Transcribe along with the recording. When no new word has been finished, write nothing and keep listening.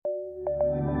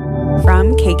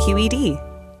from KQED.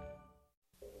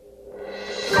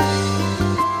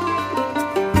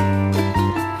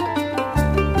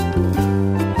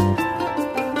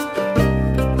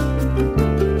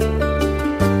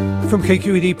 From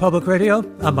KQED Public Radio,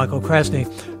 I'm Michael Krasny.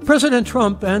 President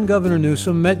Trump and Governor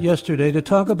Newsom met yesterday to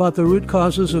talk about the root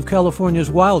causes of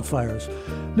California's wildfires.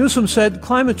 Newsom said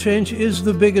climate change is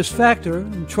the biggest factor,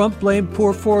 and Trump blamed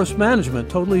poor forest management,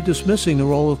 totally dismissing the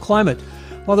role of climate.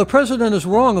 While the president is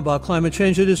wrong about climate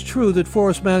change, it is true that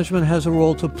forest management has a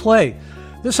role to play.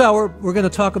 This hour, we're going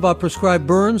to talk about prescribed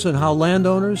burns and how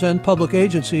landowners and public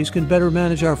agencies can better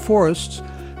manage our forests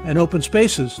and open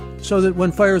spaces so that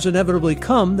when fires inevitably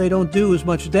come, they don't do as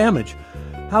much damage.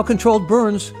 How controlled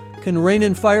burns can rein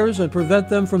in fires and prevent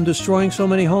them from destroying so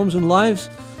many homes and lives?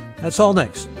 That's all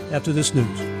next, after this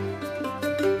news.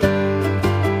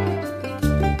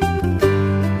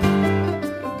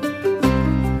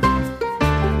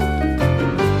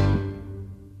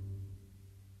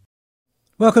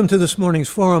 Welcome to this morning's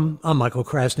forum. I'm Michael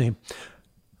Krasny.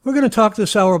 We're going to talk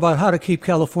this hour about how to keep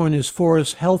California's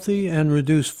forests healthy and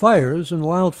reduce fires, and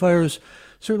wildfires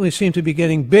certainly seem to be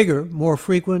getting bigger, more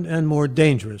frequent, and more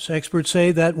dangerous. Experts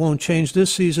say that won't change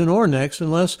this season or next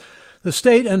unless the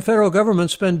state and federal government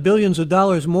spend billions of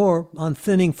dollars more on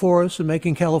thinning forests and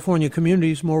making California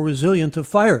communities more resilient to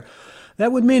fire.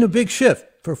 That would mean a big shift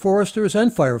for foresters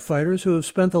and firefighters who have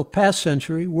spent the past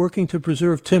century working to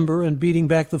preserve timber and beating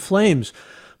back the flames.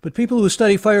 But people who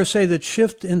study fire say that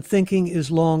shift in thinking is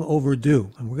long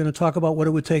overdue. And we're going to talk about what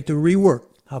it would take to rework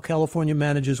how California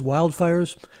manages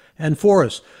wildfires and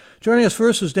forests. Joining us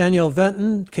first is Danielle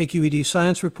Venton, KQED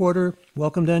science reporter.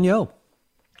 Welcome, Danielle.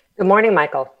 Good morning,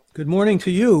 Michael. Good morning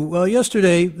to you. Well,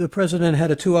 yesterday, the president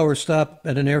had a 2-hour stop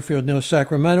at an airfield near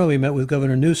Sacramento. He met with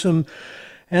Governor Newsom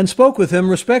and spoke with him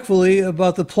respectfully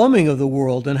about the plumbing of the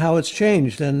world and how it's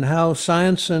changed and how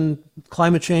science and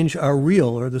climate change are real,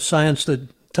 or the science that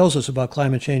tells us about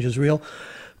climate change is real.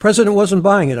 President wasn't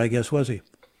buying it, I guess, was he?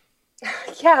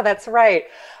 Yeah, that's right.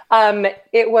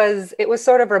 It was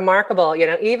sort of remarkable,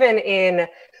 even in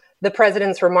the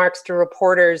president's remarks to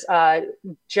reporters,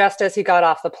 just as he got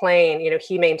off the plane,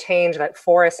 he maintained that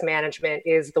forest management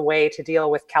is the way to deal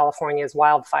with California's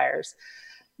wildfires.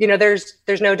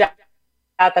 There's no doubt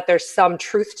that there's some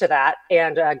truth to that.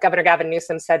 And Governor Gavin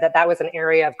Newsom said that was an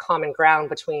area of common ground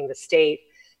between the state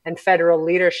and federal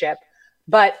leadership.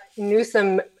 But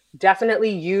Newsom definitely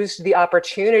used the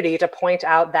opportunity to point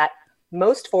out that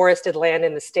most forested land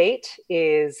in the state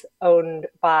is owned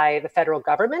by the federal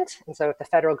government. And so if the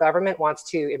federal government wants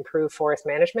to improve forest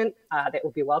management, that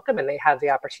would be welcome, and they have the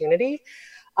opportunity.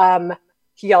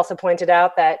 He also pointed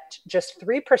out that just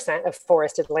 3% of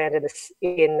forested land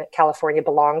in California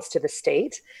belongs to the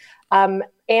state.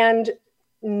 And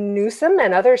Newsom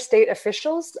and other state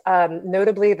officials,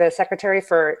 notably the Secretary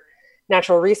for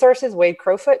Natural Resources, Wade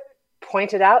Crowfoot,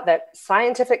 pointed out that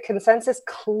scientific consensus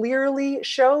clearly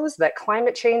shows that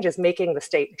climate change is making the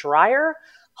state drier,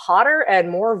 hotter, and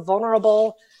more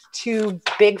vulnerable to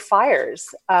big fires.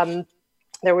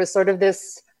 There was sort of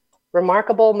this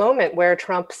remarkable moment where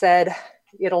Trump said,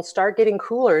 "It'll start getting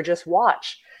cooler, just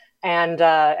watch." And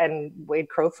Wade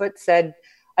Crowfoot said,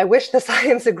 "I wish the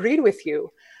science agreed with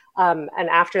you." And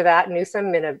after that,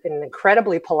 Newsom, in an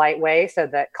incredibly polite way,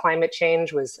 said that climate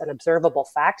change was an observable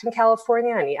fact in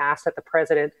California, and he asked that the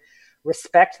president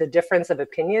respect the difference of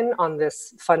opinion on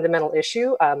this fundamental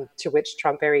issue, to which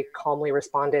Trump very calmly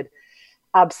responded,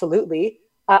 "Absolutely."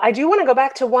 I do want to go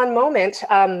back to one moment,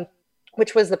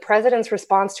 which was the president's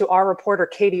response to our reporter,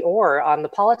 Katie Orr, on the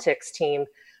politics team,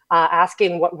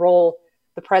 asking what role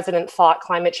the president thought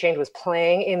climate change was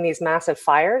playing in these massive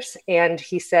fires. And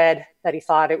he said that he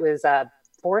thought it was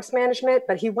forest management,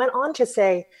 but he went on to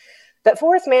say that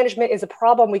forest management is a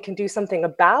problem we can do something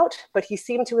about, but he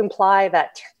seemed to imply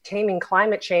that taming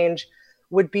climate change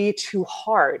would be too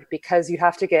hard because you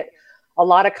have to get a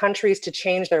lot of countries to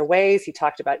change their ways. He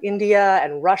talked about India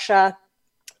and Russia.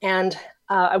 And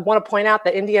I want to point out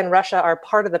that India and Russia are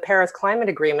part of the Paris Climate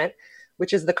Agreement,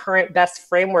 which is the current best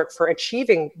framework for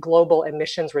achieving global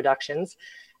emissions reductions.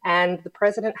 And the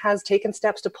president has taken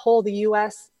steps to pull the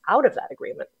U.S. out of that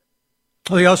agreement.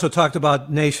 Well, he also talked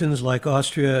about nations like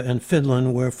Austria and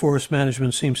Finland, where forest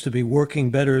management seems to be working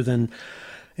better than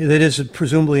it is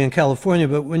presumably in California.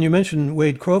 But when you mentioned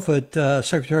Wade Crowfoot,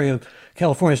 Secretary of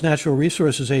California's Natural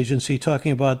Resources Agency,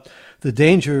 talking about the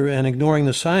danger and ignoring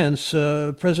the science,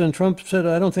 President Trump said,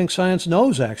 "I don't think science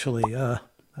knows," actually.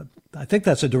 I think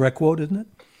that's a direct quote, isn't it?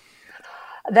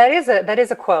 That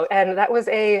is a quote, and that was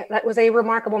a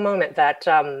remarkable moment that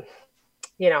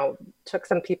took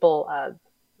some people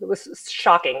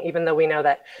shocking, even though we know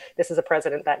that this is a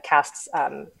president that casts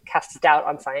doubt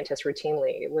on scientists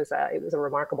routinely. It was a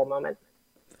remarkable moment.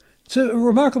 It's a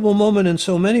remarkable moment in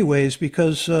so many ways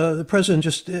because the president,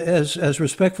 just as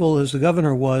respectful as the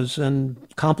governor was and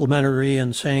complimentary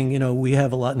and saying, we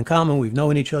have a lot in common. We've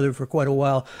known each other for quite a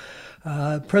while.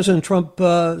 President Trump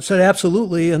said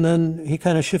absolutely, and then he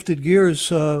kind of shifted gears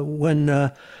when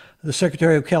the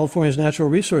Secretary of California's Natural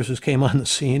Resources came on the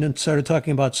scene and started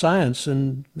talking about science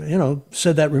and,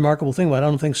 said that remarkable thing about I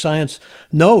don't think science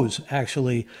knows,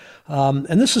 actually.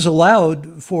 And this has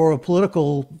allowed for a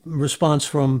political response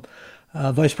from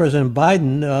Vice President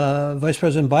Biden. Vice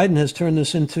President Biden has turned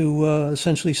this into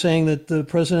essentially saying that the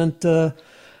president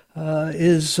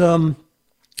is, he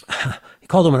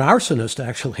called him an arsonist,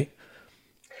 actually.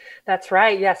 That's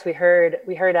right. Yes, we heard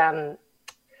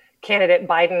candidate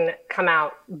Biden come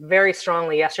out very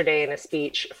strongly yesterday in a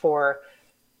speech for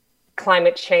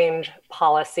climate change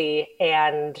policy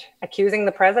and accusing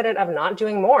the president of not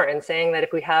doing more and saying that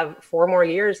if we have 4 more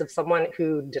years of someone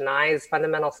who denies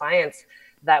fundamental science,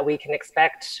 that we can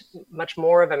expect much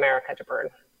more of America to burn.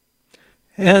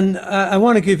 And I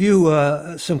want to give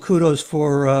you some kudos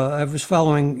for, I was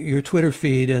following your Twitter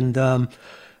feed and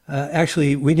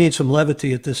actually we need some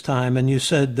levity at this time. And you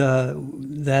said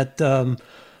that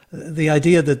the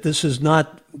idea that this is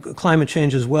not climate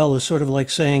change as well is sort of like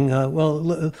saying,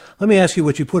 let me ask you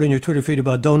what you put in your Twitter feed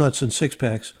about donuts and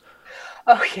six-packs.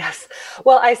 Oh, yes.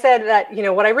 Well, I said that,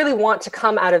 what I really want to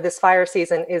come out of this fire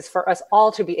season is for us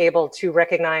all to be able to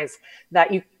recognize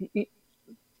that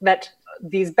that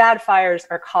these bad fires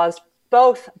are caused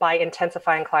both by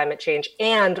intensifying climate change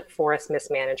and forest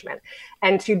mismanagement.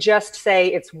 And to just say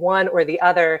it's one or the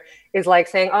other is like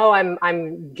saying, oh,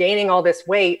 I'm gaining all this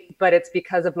weight, but it's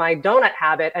because of my donut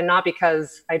habit and not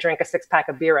because I drink a 6-pack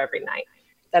of beer every night.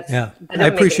 I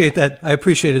appreciate that. I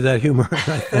appreciated that humor.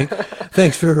 I think.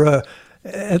 Thanks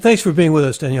for being with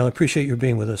us, Danielle. I appreciate your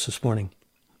being with us this morning.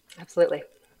 Absolutely.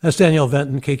 That's Danielle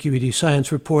Venton, KQED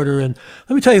science reporter. And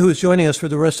let me tell you who's joining us for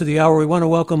the rest of the hour. We want to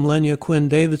welcome Lenya Quinn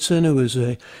Davidson, who is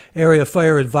an area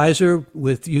fire advisor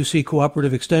with UC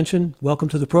Cooperative Extension. Welcome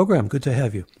to the program. Good to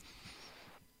have you.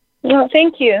 Well,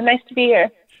 thank you. Nice to be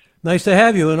here. Nice to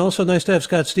have you. And also nice to have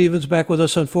Scott Stevens back with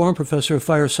us on Forum, professor of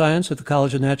fire science at the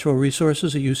College of Natural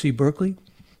Resources at UC Berkeley.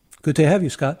 Good to have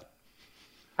you, Scott.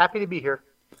 Happy to be here.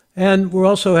 And we're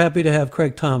also happy to have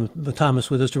Craig Thomas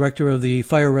with us, director of the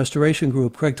Fire Restoration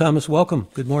Group. Craig Thomas, welcome.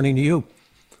 Good morning to you.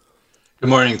 Good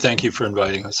morning. Thank you for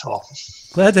inviting us all.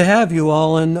 Glad to have you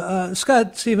all. And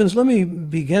Scott Stevens, let me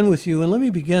begin with you. And let me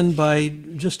begin by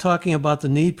just talking about the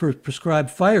need for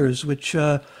prescribed fires, which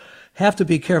have to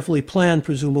be carefully planned,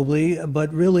 presumably.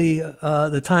 But really,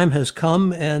 the time has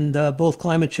come, and both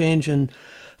climate change and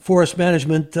forest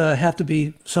management have to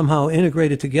be somehow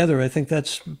integrated together. I think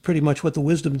that's pretty much what the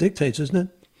wisdom dictates, isn't it?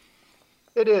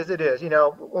 It is.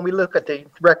 When we look at the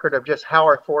record of just how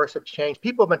our forests have changed,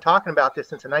 people have been talking about this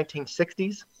since the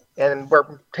 1960s, and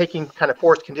we're taking kind of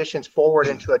forest conditions forward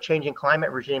into a changing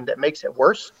climate regime that makes it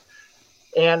worse.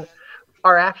 And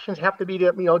our actions have to be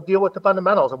to, deal with the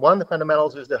fundamentals. And one of the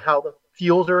fundamentals is how the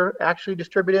fuels are actually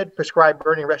distributed, prescribed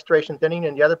burning, restoration, thinning.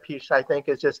 And the other piece, I think,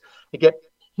 is just to get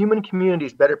human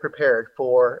communities better prepared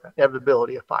for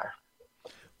inevitability of fire.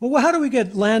 Well, how do we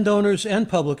get landowners and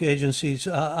public agencies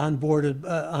on board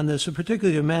on this, and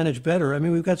particularly to manage better? I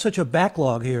mean, we've got such a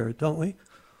backlog here, don't we?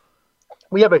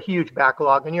 We have a huge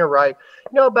backlog, and you're right.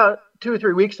 About 2 or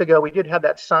 3 weeks ago, we did have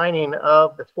that signing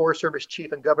of the Forest Service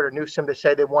chief and Governor Newsom to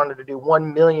say they wanted to do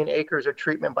 1 million acres of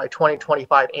treatment by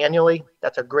 2025 annually.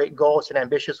 That's a great goal. It's an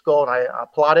ambitious goal, and I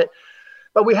applaud it.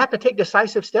 But we have to take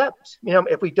decisive steps.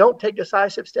 If we don't take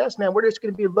decisive steps, man, we're just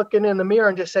going to be looking in the mirror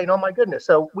and just saying, oh, my goodness.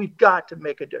 So we've got to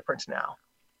make a difference now.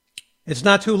 It's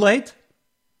not too late?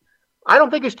 I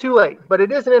don't think it's too late, but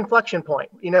it is an inflection point.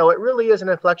 It really is an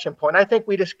inflection point. I think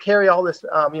we just carry all this,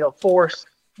 forest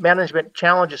management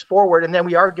challenges forward, and then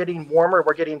we are getting warmer.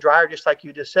 We're getting drier, just like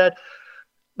you just said.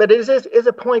 But it is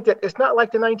a point that it's not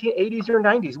like the 1980s or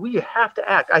 90s. We have to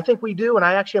act. I think we do, and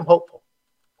I actually am hopeful.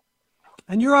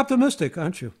 And you're optimistic,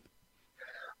 aren't you?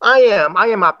 I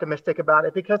am optimistic about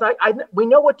it because we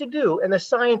know what to do, and the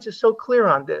science is so clear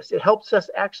on this. It helps us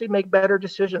actually make better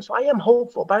decisions. So I am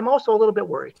hopeful, but I'm also a little bit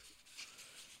worried.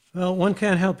 Well, one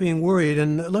can't help being worried.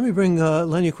 And let me bring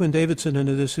Lenya Quinn Davidson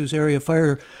into this, who's area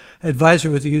fire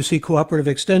advisor with the UC Cooperative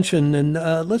Extension. And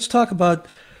let's talk about,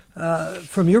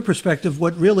 from your perspective,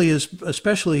 what really is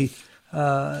especially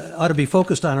ought to be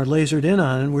focused on or lasered in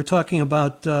on. And we're talking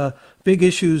about big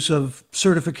issues of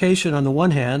certification on the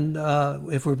one hand,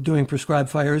 if we're doing prescribed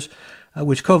fires,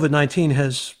 which COVID-19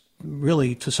 has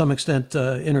really to some extent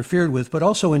interfered with, but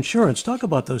also insurance. Talk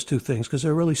about those two things because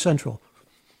they're really central.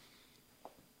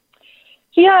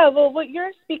 Yeah, well, what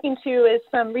you're speaking to is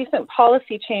some recent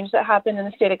policy change that happened in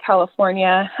the state of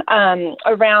California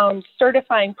around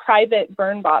certifying private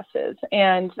burn bosses.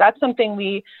 And that's something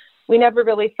we never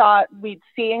really thought we'd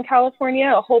see in California,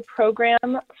 a whole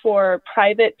program for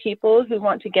private people who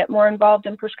want to get more involved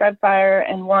in prescribed fire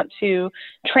and want to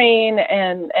train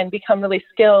and become really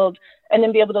skilled and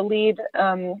then be able to lead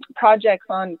projects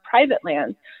on private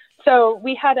lands. So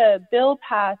we had a bill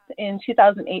passed in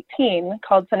 2018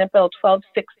 called Senate Bill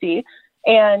 1260,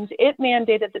 and it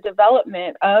mandated the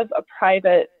development of a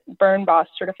private burn boss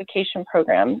certification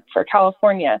program for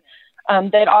California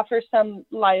that offers some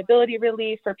liability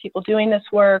relief for people doing this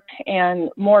work and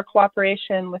more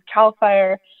cooperation with CAL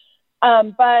FIRE.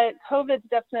 But COVID's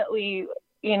definitely,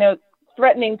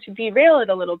 threatening to derail it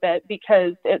a little bit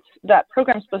because that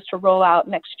program's supposed to roll out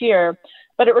next year,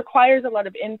 but it requires a lot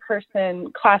of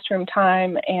in-person classroom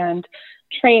time and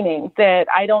training that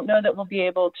I don't know that we'll be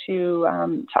able to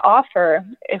offer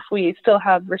if we still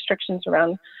have restrictions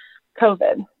around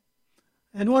COVID.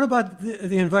 And what about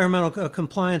the Environmental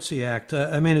Compliancy Act?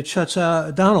 It shuts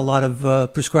down a lot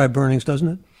of prescribed burnings, doesn't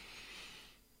it?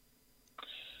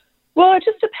 Well, it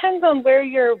just depends on where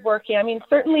you're working.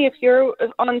 Certainly if you're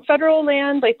on federal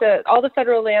land, like all the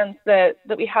federal lands that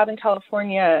we have in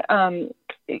California,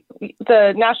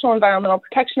 the National Environmental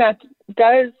Protection Act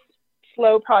does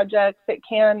slow projects. It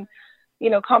can,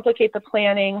 complicate the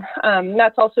planning.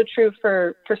 That's also true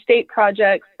for state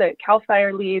projects that CAL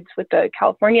FIRE leads with the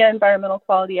California Environmental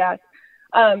Quality Act.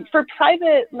 For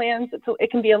private lands,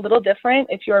 it can be a little different.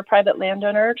 If you're a private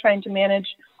landowner trying to manage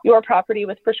your property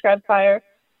with prescribed fire,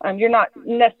 you're not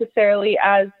necessarily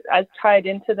as tied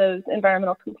into those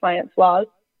environmental compliance laws.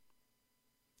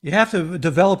 You have to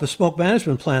develop a smoke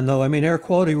management plan, though. Air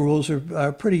quality rules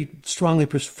are pretty strongly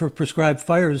for prescribed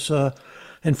fires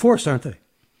enforced, aren't they?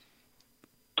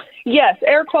 Yes,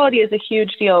 air quality is a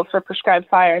huge deal for prescribed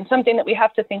fire and something that we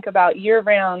have to think about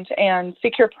year-round and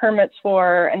secure permits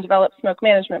for and develop smoke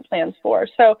management plans for.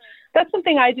 So that's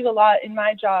something I do a lot in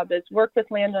my job is work with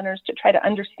landowners to try to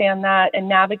understand that and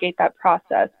navigate that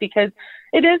process because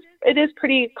it is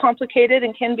pretty complicated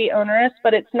and can be onerous,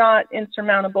 but it's not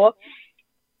insurmountable.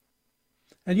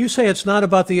 And you say it's not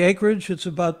about the acreage, it's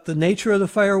about the nature of the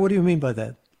fire. What do you mean by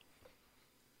that?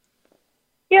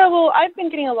 Yeah, well, I've been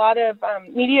getting a lot of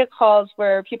media calls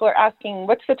where people are asking,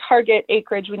 what's the target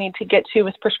acreage we need to get to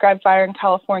with prescribed fire in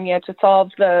California to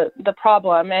solve the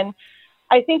problem? And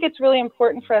I think it's really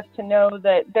important for us to know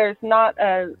that there's not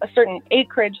a certain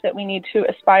acreage that we need to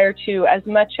aspire to as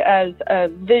much as a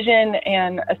vision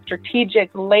and a strategic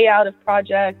layout of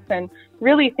projects and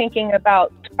really thinking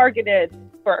about targeted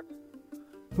work.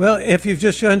 Well, if you've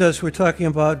just joined us, we're talking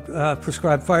about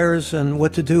prescribed fires and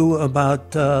what to do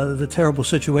about the terrible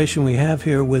situation we have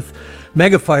here with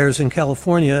mega fires in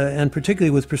California, and particularly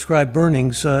with prescribed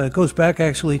burnings. It goes back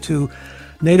actually to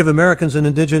Native Americans and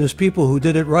indigenous people who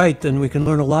did it right, and we can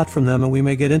learn a lot from them, and we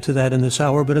may get into that in this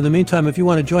hour. But in the meantime, if you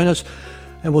want to join us,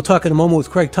 and we'll talk in a moment with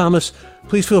Craig Thomas,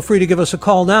 please feel free to give us a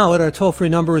call now at our toll-free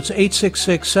number. It's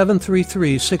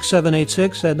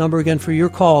 866-733-6786. That number again for your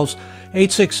calls,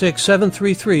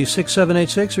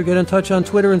 866-733-6786, or get in touch on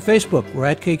Twitter and Facebook. We're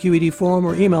at KQED Forum,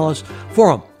 or email us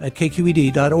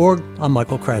forum@kqed.org. I'm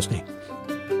Michael Krasny.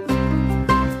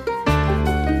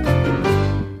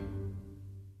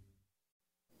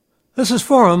 This is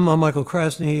Forum. I'm Michael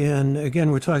Krasny, and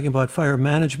again, we're talking about fire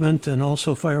management and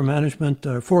also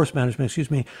forest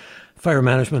management, fire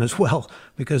management as well,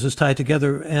 because it's tied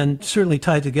together, and certainly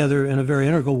tied together in a very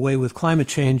integral way with climate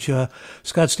change.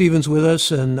 Scott Stevens with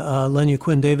us, and Lenya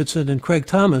Quinn Davidson, and Craig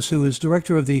Thomas, who is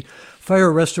director of the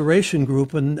Fire Restoration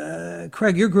Group. And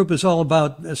Craig, your group is all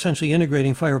about essentially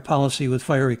integrating fire policy with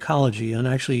fire ecology and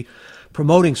actually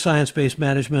promoting science-based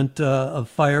management of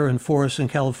fire and forests in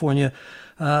California.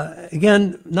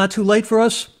 Again, not too late for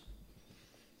us?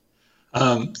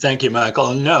 Thank you,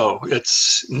 Michael. No,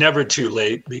 it's never too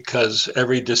late, because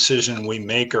every decision we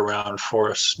make around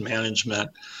forest management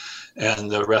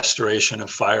and the restoration of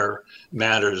fire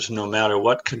matters, no matter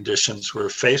what conditions we're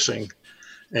facing.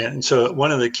 And so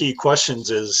one of the key questions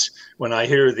is, when I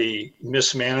hear the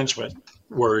mismanagement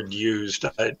word used,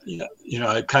 I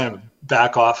kind of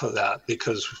back off of that,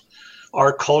 because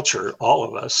our culture, all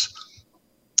of us,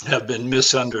 have been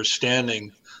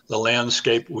misunderstanding the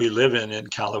landscape we live in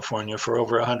California for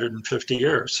over 150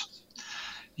 years.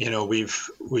 We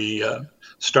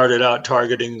started out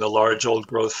targeting the large old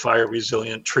growth fire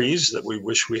resilient trees that we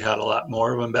wish we had a lot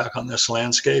more of them back on this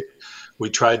landscape. We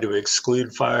tried to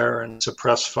exclude fire and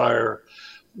suppress fire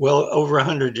well over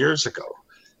 100 years ago.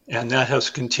 And that has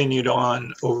continued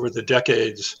on over the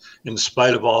decades in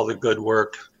spite of all the good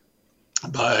work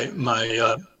by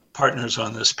my partners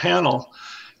on this panel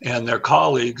and their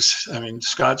colleagues. I mean,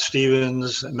 Scott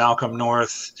Stevens, Malcolm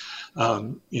North,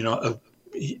 a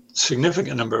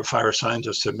significant number of fire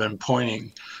scientists have been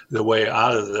pointing the way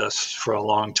out of this for a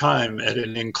long time. And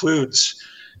it includes,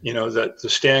 that the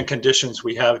stand conditions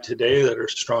we have today that are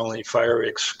strongly fire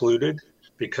excluded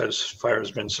because fire has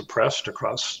been suppressed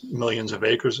across millions of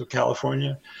acres of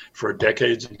California for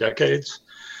decades and decades.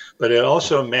 But it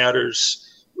also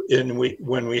matters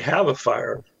when we have a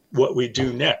fire, what we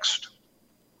do next.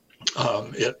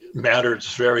 It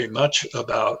matters very much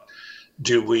about,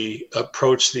 do we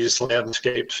approach these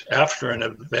landscapes after an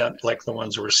event like the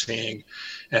ones we're seeing?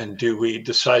 And do we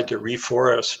decide to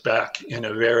reforest back in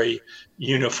a very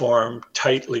uniform,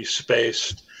 tightly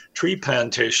spaced tree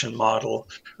plantation model?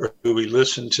 Or do we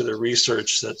listen to the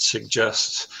research that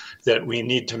suggests that we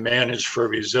need to manage for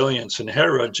resilience and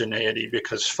heterogeneity,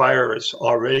 because fire is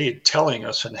already telling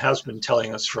us and has been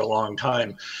telling us for a long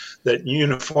time that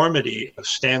uniformity of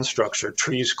stand structure,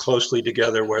 trees closely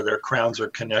together where their crowns are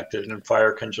connected and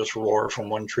fire can just roar from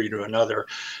one tree to another,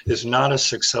 is not a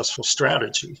successful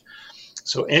strategy.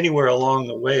 So anywhere along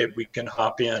the way, we can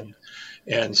hop in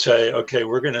and say, okay,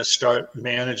 we're going to start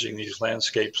managing these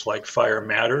landscapes like fire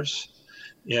matters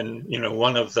in,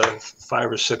 one of the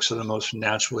 5 or 6 of the most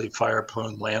naturally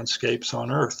fire-prone landscapes on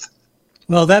Earth.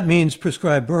 Well, that means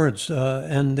prescribed burns,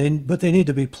 but they need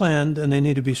to be planned and they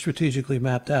need to be strategically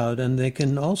mapped out, and they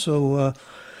can also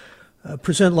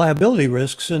present liability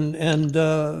risks and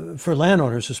for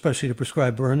landowners, especially to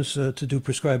prescribe burns, to do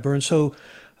prescribed burns. So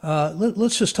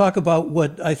let's just talk about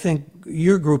what I think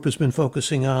your group has been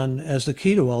focusing on as the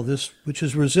key to all this, which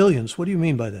is resilience. What do you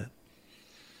mean by that?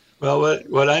 Well,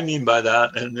 what I mean by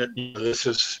that, and this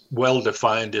is well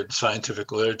defined in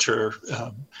scientific literature,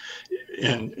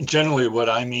 and generally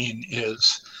what I mean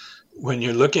is when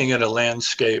you're looking at a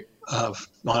landscape of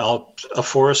a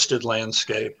forested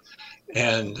landscape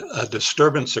and a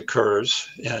disturbance occurs,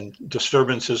 and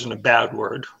disturbance isn't a bad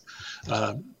word.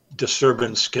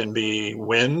 Disturbance can be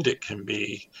wind, it can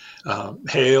be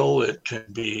hail, it can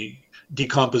be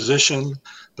decomposition,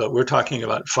 but we're talking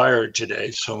about fire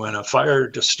today. So when a fire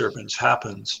disturbance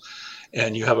happens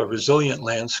and you have a resilient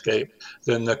landscape,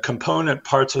 then the component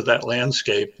parts of that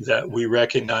landscape that we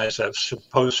recognize as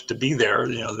supposed to be there,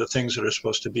 the things that are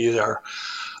supposed to be there,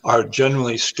 are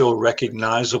generally still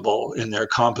recognizable in their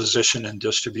composition and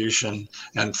distribution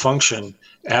and function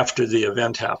after the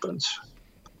event happens.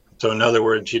 So in other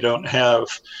words, you don't have,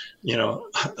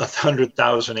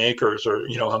 100,000 acres or,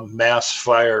 a mass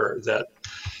fire that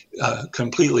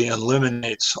completely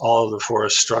eliminates all of the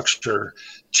forest structure,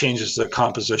 changes the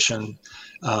composition,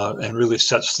 and really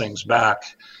sets things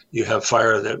back. You have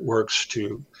fire that works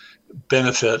to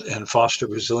benefit and foster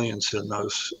resilience in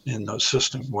those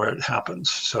systems where it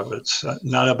happens. So it's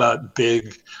not about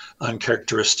big,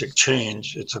 uncharacteristic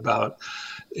change. It's about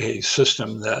a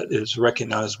system that is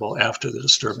recognizable after the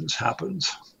disturbance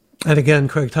happens. And again,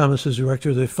 Craig Thomas is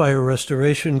director of the Fire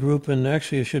Restoration Group, and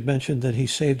actually I should mention that he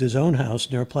saved his own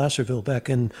house near Placerville back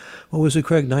in, what was it,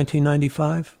 Craig,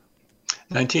 1995?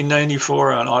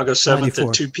 1994 on August 7th 94.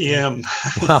 At 2 p.m.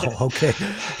 Wow, okay.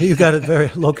 You got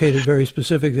it located very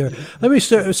specific there. Let me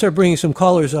start bringing some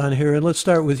callers on here, and let's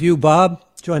start with you, Bob.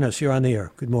 Join us. You're on the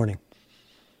air. Good morning.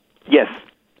 Yes.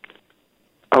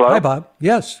 Hello? Hi, Bob.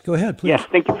 Yes, go ahead, please. Yes,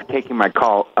 thank you for taking my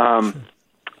call. Sure.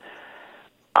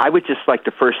 I would just like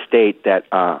to first state that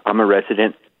I'm a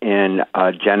resident in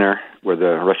Jenner, where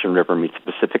the Russian River meets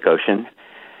the Pacific Ocean.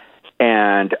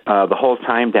 And the whole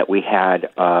time that we had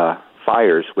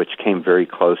fires, which came very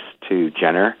close to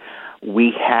Jenner,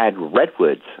 we had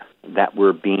redwoods that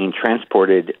were being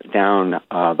transported down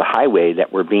the highway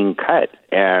that were being cut.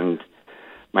 And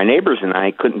my neighbors and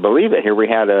I couldn't believe it. Here we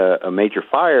had a major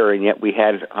fire, and yet we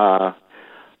had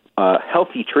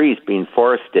healthy trees being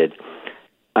forested.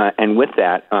 And with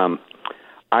that,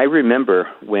 I remember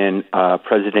when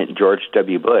President George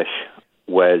W. Bush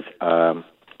was,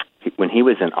 when he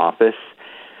was in office,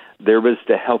 there was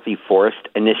the Healthy Forest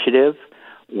Initiative,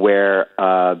 where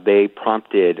they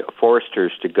prompted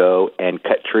foresters to go and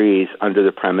cut trees under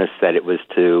the premise that it was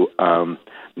to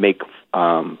make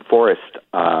forest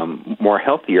more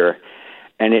healthier.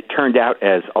 And it turned out,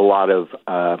 as a lot of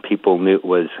people knew it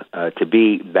was to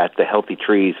be, that the healthy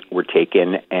trees were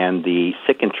taken and the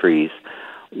sickened trees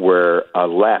were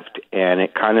left. And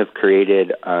it kind of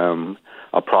created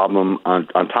a problem on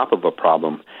top of a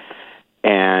problem.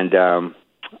 And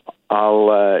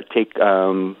I'll take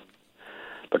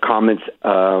the comments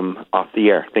off the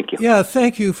air. Thank you. Yeah,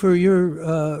 thank you for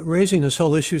your raising this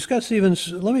whole issue. Scott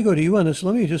Stevens, let me go to you on this.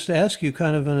 Let me just ask you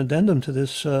kind of an addendum to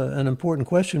this, an important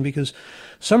question, because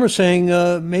some are saying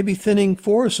maybe thinning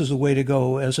forests is a way to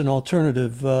go as an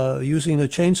alternative, using the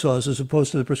chainsaws as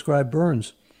opposed to the prescribed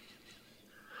burns.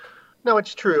 No,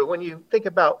 it's true. When you think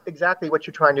about exactly what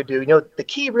you're trying to do, the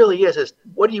key really is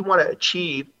what do you want to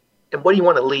achieve and what do you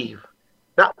want to leave,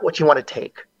 not what you want to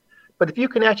take. But if you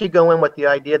can actually go in with the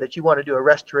idea that you want to do a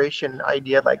restoration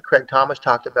idea like Craig Thomas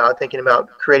talked about, thinking about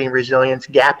creating resilience,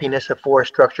 gappiness of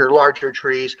forest structure, larger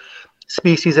trees,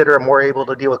 species that are more able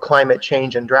to deal with climate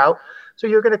change and drought. So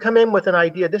you're going to come in with an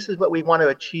idea, this is what we want to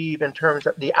achieve in terms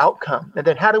of the outcome. And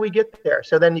then how do we get there?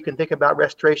 So then you can think about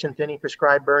restoration, thinning,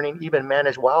 prescribed burning, even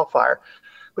manage wildfire.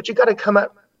 But you got to come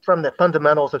up from the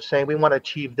fundamentals of saying we want to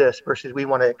achieve this versus we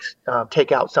want to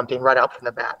take out something right out from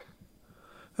the bat.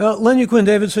 Len Quinn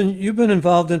Davidson, you've been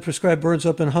involved in prescribed burns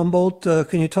up in Humboldt.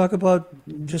 Can you talk about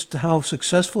just how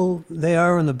successful they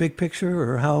are in the big picture,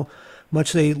 or how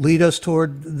much they lead us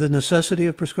toward the necessity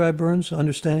of prescribed burns,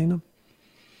 understanding them?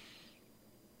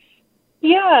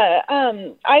 Yeah,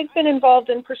 I've been involved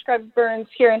in prescribed burns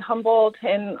here in Humboldt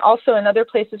and also in other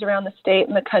places around the state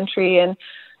and the country. And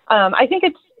I think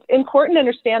it's important to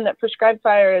understand that prescribed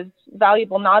fire is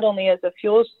valuable not only as a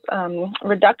fuels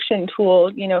reduction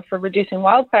tool, for reducing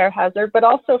wildfire hazard, but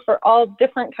also for all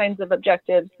different kinds of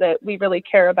objectives that we really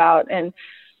care about, and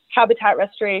habitat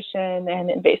restoration and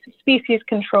invasive species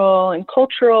control and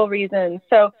cultural reasons.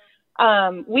 So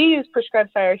we use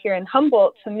prescribed fire here in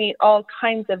Humboldt to meet all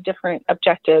kinds of different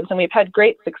objectives, and we've had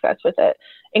great success with it,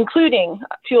 including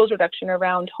fuels reduction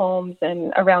around homes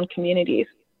and around communities.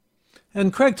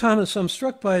 And Craig Thomas, I'm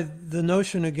struck by the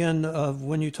notion again of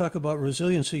when you talk about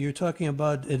resiliency, you're talking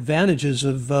about advantages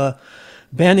of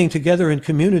banding together in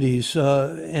communities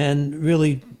and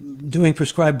really doing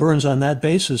prescribed burns on that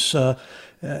basis.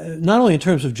 Not only in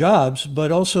terms of jobs,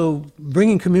 but also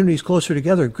bringing communities closer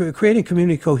together, creating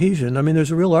community cohesion. I mean,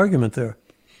 there's a real argument there.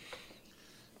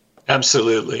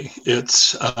 Absolutely.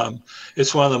 It's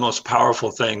one of the most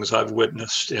powerful things I've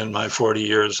witnessed in my 40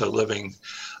 years of living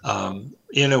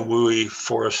in a woolly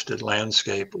forested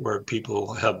landscape, where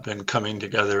people have been coming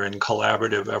together in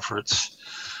collaborative efforts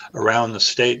around the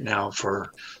state now for a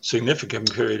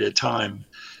significant period of time.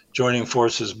 Joining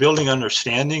forces, building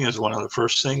understanding is one of the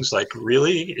first things. Like,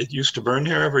 really, it used to burn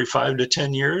here every 5 to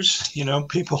 10 years.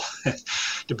 People,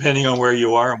 depending on where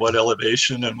you are and what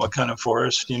elevation and what kind of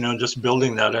forest, just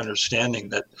building that understanding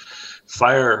that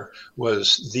fire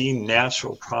was the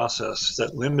natural process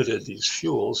that limited these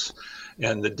fuels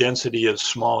and the density of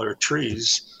smaller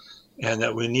trees, and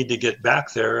that we need to get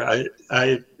back there.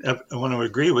 I want to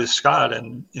agree with Scott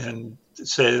and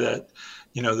say that,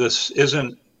 this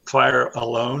isn't fire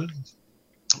alone.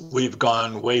 We've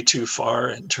gone way too far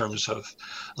in terms of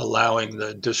allowing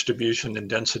the distribution and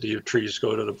density of trees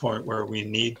go to the point where we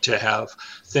need to have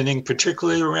thinning,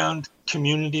 particularly around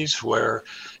communities where,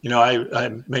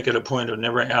 I make it a point of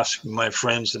never asking my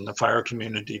friends in the fire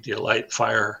community to light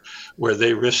fire where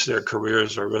they risk their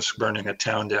careers or risk burning a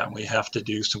town down. We have to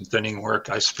do some thinning work.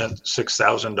 I spent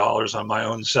 $6,000 on my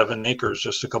own 7 acres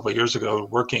just a couple of years ago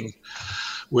working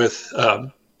with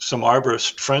some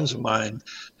arborist friends of mine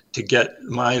to get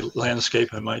my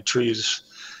landscape and my trees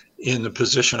in the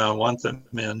position I want them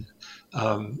in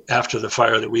after the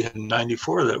fire that we had in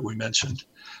 '94 that we mentioned.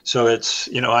 So it's,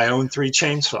 I own 3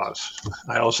 chainsaws.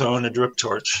 I also own a drip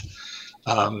torch.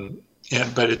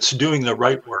 But it's doing the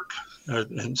right work.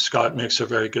 And Scott makes a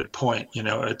very good point.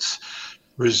 It's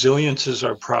resilience is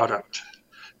our product.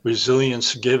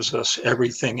 Resilience gives us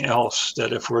everything else,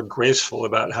 that if we're graceful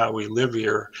about how we live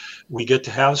here, we get to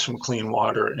have some clean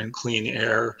water and clean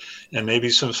air and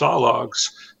maybe some saw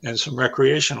logs and some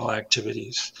recreational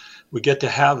activities. We get to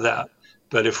have that.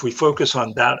 But if we focus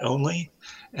on that only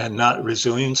and not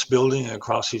resilience building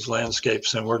across these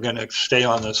landscapes, then we're going to stay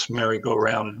on this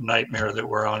merry-go-round nightmare that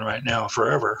we're on right now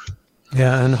forever.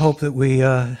 Yeah, and hope that we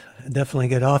definitely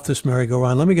get off this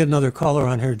merry-go-round. Let me get another caller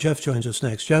on here. Jeff joins us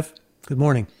next. Jeff? Good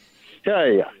morning.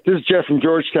 Hey, this is Jeff from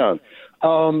Georgetown.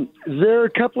 There are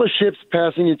a couple of ships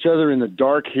passing each other in the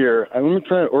dark here. I'm going to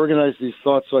try to organize these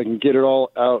thoughts so I can get it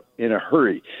all out in a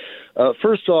hurry.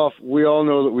 First off, we all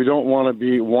know that we don't want to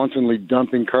be wantonly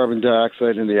dumping carbon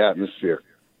dioxide in the atmosphere.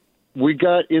 We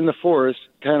got in the forest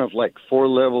kind of like 4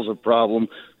 levels of problem: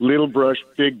 little brush,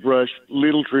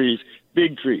 little trees,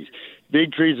 big trees.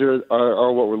 Big trees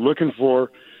are what we're looking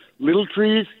for. Little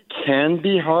trees can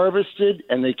be harvested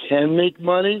and they can make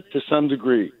money to some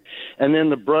degree. And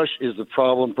then the brush is the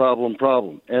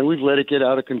problem. And we've let it get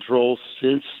out of control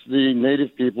since the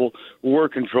native people were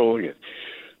controlling it.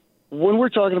 when we're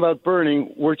talking about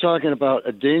burning, we're talking about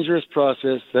a dangerous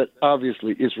process that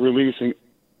obviously is releasing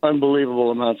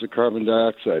unbelievable amounts of carbon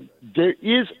dioxide. There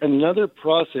is another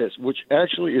process which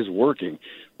actually is working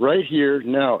right here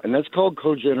now, and that's called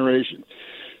cogeneration.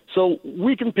 So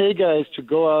we can pay guys to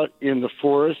go out in the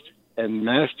forest and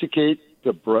masticate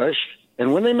the brush,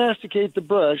 and when they masticate the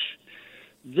brush,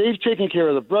 they've taken care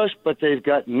of the brush, but they've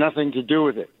got nothing to do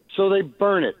with it. So they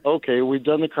burn it. Okay, we've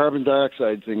done the carbon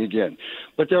dioxide thing again.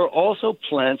 But there are also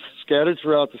plants scattered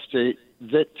throughout the state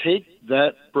that take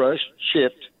that brush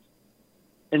chipped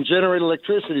and generate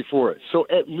electricity for it. So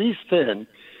at least then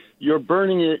you're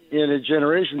burning it in a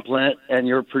generation plant and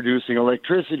you're producing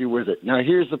electricity with it. Now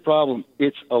here's the problem.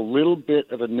 It's a little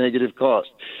bit of a negative cost.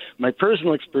 My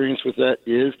personal experience with that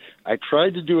is I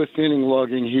tried to do a thinning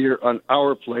logging here on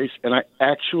our place, and I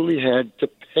actually had to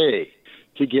pay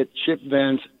to get chip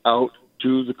vans out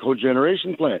to the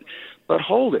cogeneration plant. But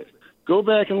hold it. Go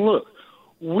back and look.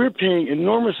 We're paying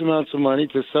enormous amounts of money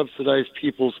to subsidize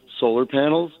people's solar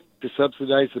panels, to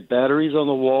subsidize the batteries on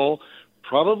the wall.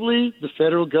 Probably the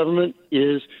federal government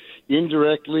is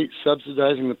indirectly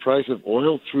subsidizing the price of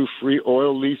oil through free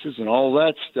oil leases and all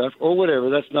that stuff, or whatever.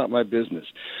 That's not my business.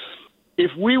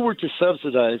 If we were to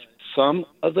subsidize some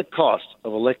of the cost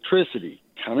of electricity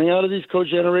coming out of these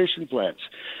cogeneration plants,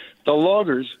 the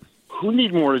loggers, who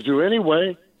need more to do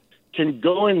anyway, can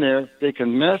go in there, they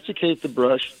can masticate the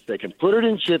brush, they can put it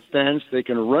in chip vans, they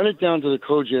can run it down to the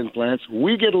cogen plants,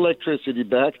 we get electricity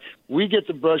back, we get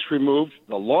the brush removed,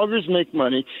 the loggers make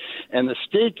money, and the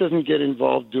state doesn't get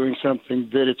involved doing something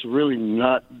that it's really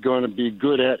not going to be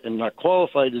good at and not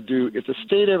qualified to do. If the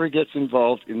state ever gets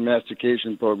involved in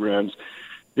mastication programs,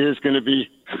 there's going to be...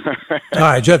 All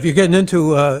right, Jeff, you're getting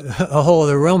into a whole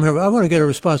other realm here. I want to get a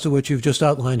response to what you've just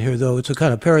outlined here, though. It's a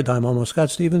kind of paradigm almost. Scott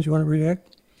Stevens, you want to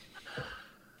react?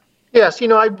 Yes,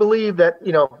 I believe that,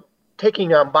 taking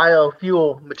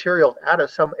biofuel materials out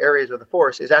of some areas of the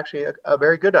forest is actually a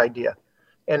very good idea.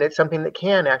 And it's something that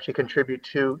can actually contribute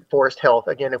to forest health.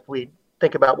 Again, if we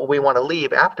think about what we want to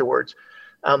leave afterwards.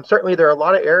 Certainly, there are a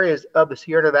lot of areas of the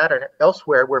Sierra Nevada and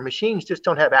elsewhere where machines just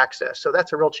don't have access. So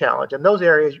that's a real challenge. And those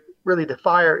areas, really, the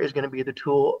fire is going to be the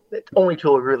only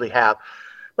tool we really have.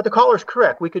 But the caller's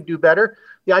correct. We could do better.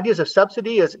 The ideas of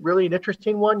subsidy is really an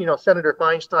interesting one. Senator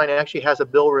Feinstein actually has a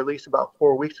bill released about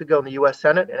 4 weeks ago in the U.S.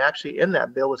 Senate. And actually in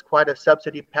that bill is quite a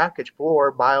subsidy package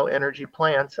for bioenergy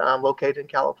plants located in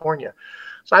California.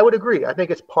 So I would agree. I think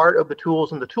it's part of the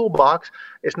tools in the toolbox.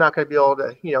 It's not going to be able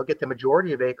to, get the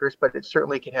majority of acres, but it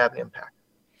certainly can have an impact.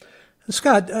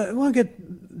 Scott, I want to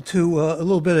get to a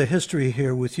little bit of history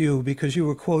here with you, because you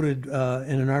were quoted in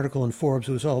an article in Forbes.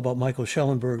 It was all about Michael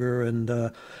Schellenberger,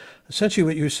 and essentially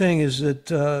what you're saying is that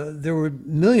there were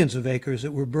millions of acres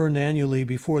that were burned annually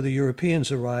before the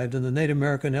Europeans arrived, and the Native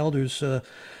American elders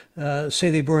say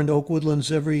they burned oak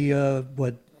woodlands every,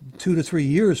 2 to 3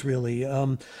 years, really.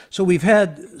 So we've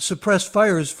had suppressed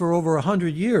fires for over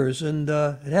 100 years, and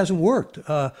it hasn't worked.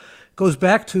 It goes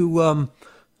back to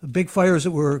the big fires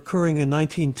that were occurring in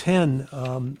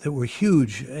 1910 that were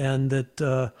huge, and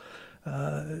that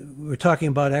we're talking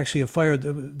about actually a fire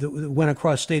that went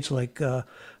across states like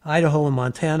Idaho and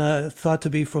Montana, thought to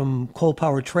be from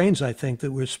coal-powered trains, I think,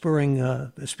 that were spewing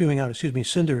out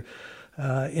cinder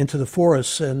into the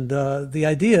forests. And the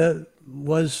idea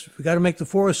was, we got to make the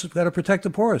forests, got to protect the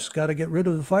forests, got to get rid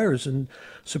of the fires and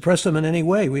suppress them in any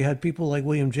way. We had people like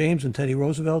William James and Teddy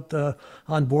Roosevelt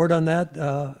on board on that,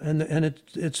 and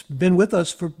it's been with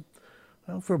us for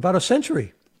about a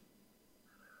century.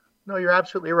 No, you're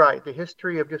absolutely right. The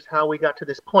history of just how we got to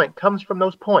this point comes from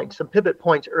those points, some pivot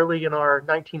points early in our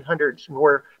 1900s,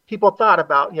 where people thought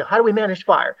about, how do we manage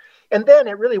fire? And then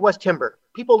it really was timber.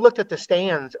 People looked at the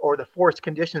stands or the forest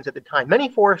conditions at the time. Many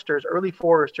foresters, early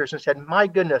foresters, and said, my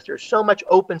goodness, there's so much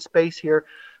open space here.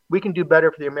 We can do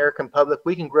better for the American public.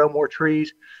 We can grow more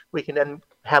trees. We can then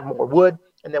have more wood,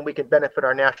 and then we can benefit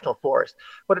our national forest.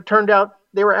 But it turned out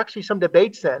there were actually some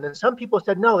debates then. And some people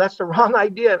said, no, that's the wrong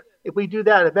idea. If we do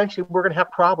that, eventually we're going to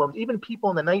have problems. Even people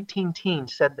in the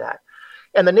 19-teens said that.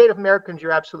 And the Native Americans,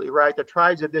 you're absolutely right. The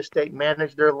tribes of this state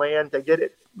managed their land. They did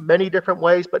it many different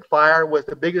ways, but fire was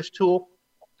the biggest tool.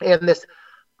 And this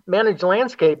managed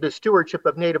landscape, the stewardship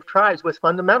of Native tribes, was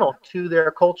fundamental to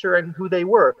their culture and who they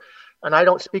were. And I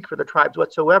don't speak for the tribes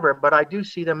whatsoever, but I do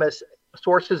see them as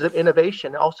sources of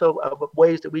innovation, also of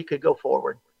ways that we could go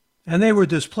forward. And they were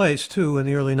displaced too in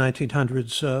the early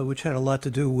 1900s, which had a lot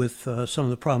to do with some of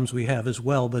the problems we have as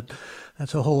well. But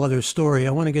that's a whole other story.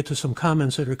 I want to get to some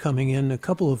comments that are coming in. A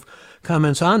couple of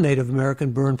comments on Native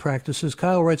American burn practices.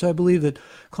 Kyle writes, I believe that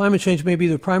climate change may be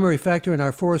the primary factor in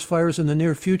our forest fires in the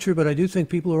near future, but I do think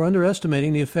people are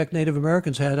underestimating the effect Native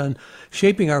Americans had on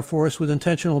shaping our forests with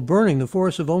intentional burning. The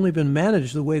forests have only been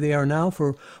managed the way they are now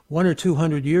for 100 or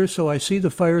 200 years, so I see the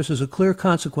fires as a clear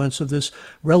consequence of this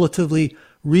relatively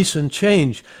recent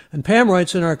change. And Pam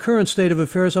writes, in our current state of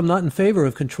affairs, I'm not in favor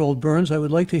of controlled burns. I would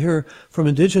like to hear from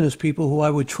indigenous people who I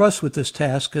would trust with this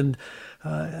task. And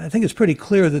I think it's pretty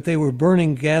clear that they were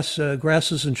burning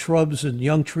grasses and shrubs and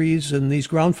young trees, and these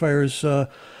ground fires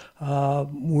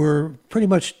were pretty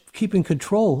much keeping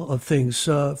control of things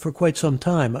for quite some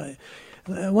time.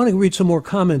 I want to read some more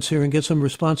comments here and get some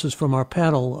responses from our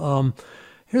panel.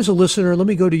 Here's a listener. Let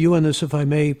me go to you on this, if I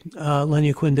may,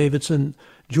 Lenya Quinn Davidson.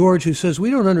 George, who says,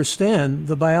 we don't understand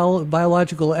the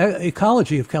biological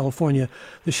ecology of California.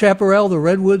 The chaparral, the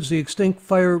redwoods, the extinct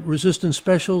fire-resistant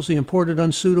specials, the imported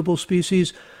unsuitable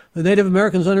species. The Native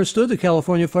Americans understood the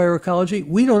California fire ecology.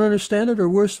 We don't understand it, or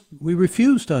worse, we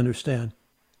refuse to understand.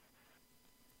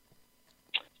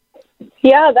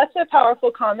 Yeah, that's a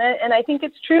powerful comment, and I think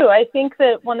it's true. I think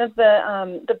that one of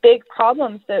the big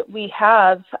problems that we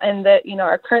have, and that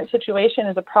our current situation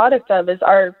is a product of, is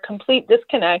our complete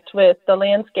disconnect with the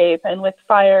landscape and with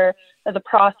fire as a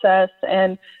process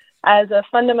and as a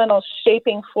fundamental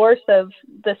shaping force of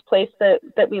this place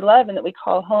that we love and that we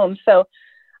call home. So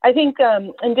I think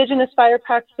indigenous fire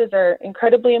practices are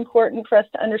incredibly important for us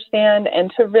to understand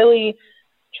and to really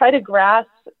try to grasp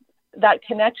that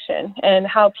connection and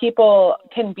how people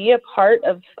can be a part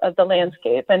of the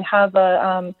landscape and have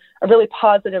a really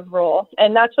positive role.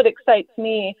 And that's what excites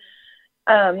me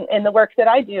in the work that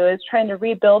I do, is trying to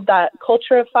rebuild that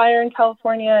culture of fire in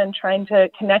California and trying to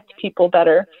connect people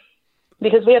better,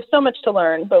 because we have so much to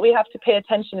learn, but we have to pay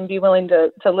attention and be willing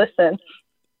to listen.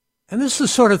 And this is the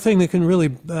sort of thing that can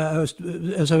really,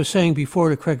 as I was saying before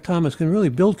to Craig Thomas, can really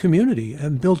build community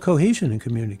and build cohesion in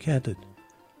community, can't it?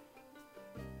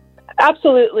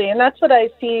 Absolutely, and that's what I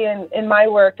see in my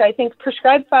work. I think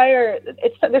prescribed fire,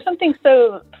 there's something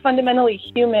so fundamentally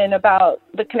human about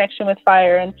the connection with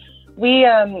fire, and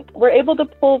we're able to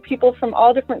pull people from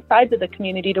all different sides of the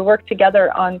community to work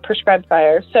together on prescribed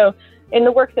fire. So in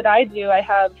the work that I do, I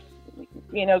have,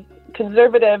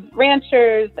 conservative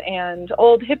ranchers and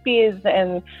old hippies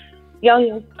and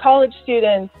young college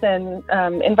students and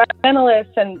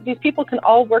environmentalists, and these people can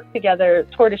all work together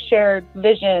toward a shared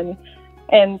vision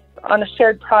and on a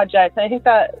shared project. And I think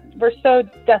that we're so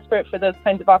desperate for those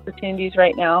kinds of opportunities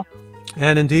right now.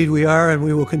 And indeed we are, and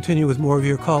we will continue with more of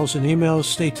your calls and emails.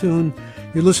 Stay tuned.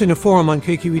 You're listening to Forum on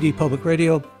KQED Public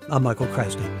Radio. I'm Michael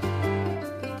Krasny.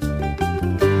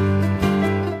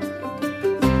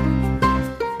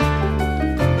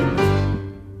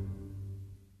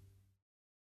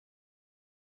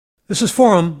 This is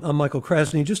Forum. I'm Michael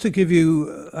Krasny. Just to give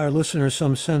you, our listeners,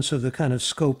 some sense of the kind of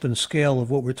scope and scale of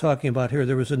what we're talking about here,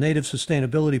 there was a native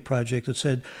sustainability project that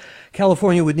said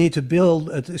California would need to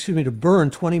burn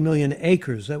 20 million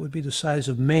acres. That would be the size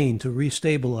of Maine to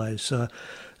restabilize.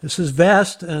 This is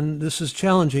vast, and this is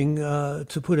challenging,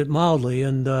 to put it mildly,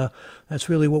 and that's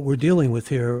really what we're dealing with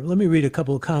here. Let me read a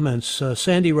couple of comments.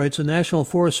 Sandy writes, the National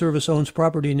Forest Service owns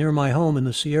property near my home in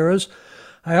the Sierras.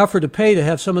 I offered to pay to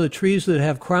have some of the trees that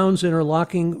have crowns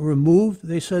interlocking removed.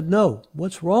 They said no.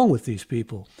 What's wrong with these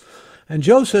people? And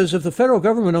Joe says, if the federal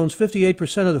government owns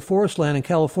 58% of the forest land in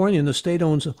California and the state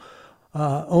owns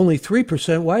only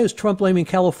 3%, why is Trump blaming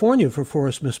California for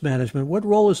forest mismanagement? What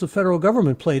role has the federal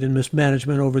government played in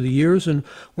mismanagement over the years, and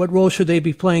what role should they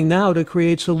be playing now to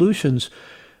create solutions?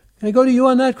 Can I go to you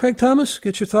on that, Craig Thomas?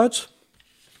 Get your thoughts?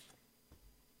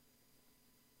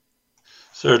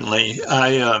 Certainly.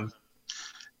 I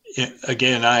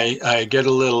get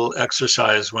a little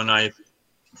exercise when I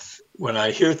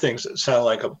hear things that sound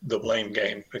like the blame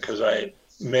game, because I've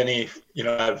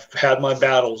had my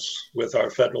battles with our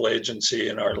federal agency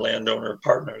and our landowner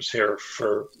partners here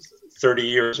for 30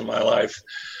 years of my life.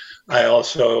 I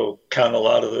also count a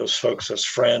lot of those folks as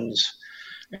friends,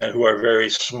 and who are very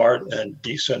smart and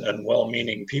decent and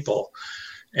well-meaning people,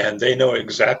 and they know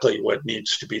exactly what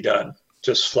needs to be done,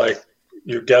 just like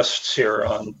your guests here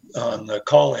on the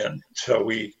call-in. So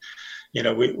we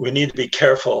need to be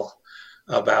careful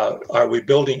about, are we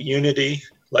building unity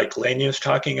like Lenya's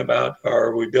talking about, or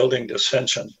are we building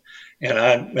dissension? And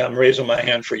I'm raising my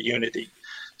hand for unity.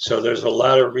 So there's a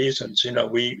lot of reasons.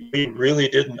 We really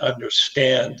didn't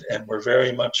understand, and we're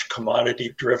very much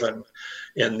commodity driven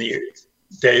in the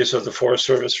days of the Forest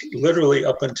Service, literally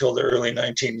up until the early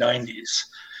 1990s.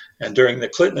 And during the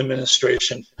Clinton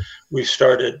administration, we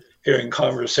started hearing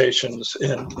conversations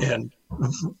in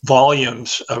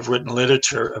volumes of written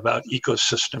literature about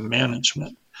ecosystem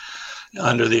management.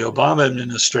 Under the Obama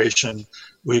administration,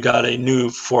 we got a new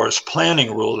forest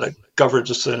planning rule that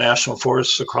governs the national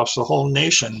forests across the whole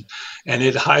nation, and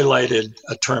it highlighted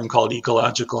a term called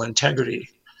ecological integrity.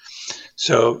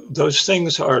 So those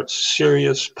things are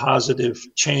serious positive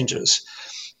changes.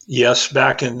 Yes,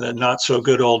 back in the not so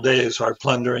good old days, our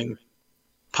plundering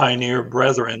pioneer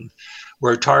brethren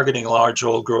were targeting large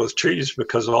old growth trees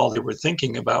because all they were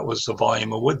thinking about was the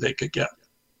volume of wood they could get.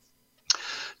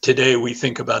 Today, we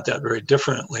think about that very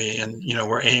differently, and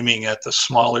we're aiming at the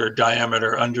smaller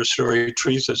diameter understory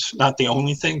trees. It's not the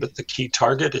only thing, but the key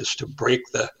target is to break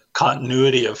the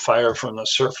continuity of fire from the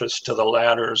surface to the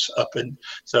ladders up, and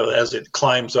so as it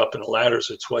climbs up in the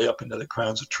ladders, its way up into the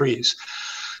crowns of trees.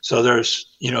 So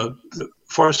there's, the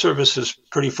Forest Service is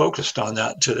pretty focused on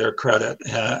that, to their credit.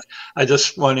 I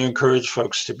just want to encourage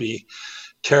folks to be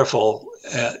careful.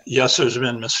 Yes, there's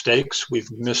been mistakes. We've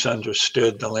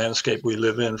misunderstood the landscape we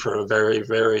live in for a very,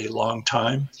 very long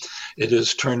time. It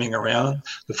is turning around.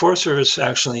 The Forest Service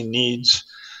actually needs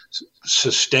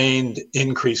sustained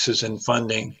increases in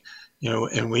funding,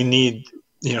 and we need,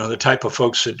 the type of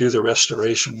folks that do the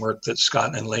restoration work that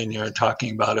Scott and Lainey are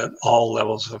talking about at all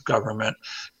levels of government,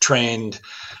 trained,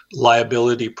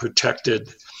 liability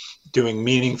protected, doing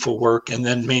meaningful work, and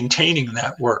then maintaining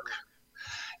that work.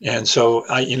 And so,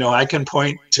 I can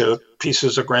point to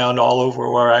pieces of ground all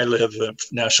over where I live. The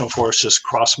National Forest just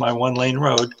crossed my one-lane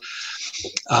road.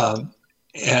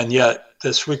 And yet,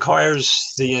 this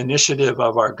requires the initiative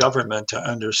of our government to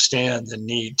understand the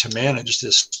need to manage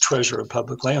this treasure of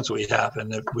public lands we have,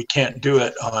 and that we can't do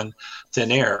it on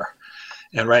thin air.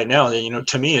 And right now,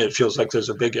 to me, it feels like there's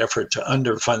a big effort to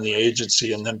underfund the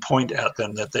agency and then point at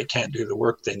them that they can't do the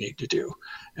work they need to do.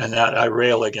 And that I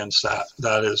rail against that.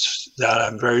 That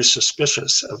I'm very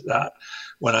suspicious of that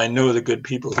when I know the good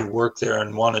people who work there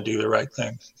and want to do the right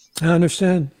thing. I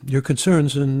understand your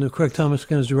concerns, and Craig Thomas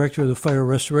again is director of the Fire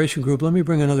Restoration Group. Let me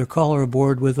bring another caller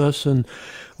aboard with us, and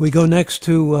we go next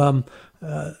to,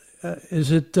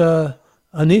 is it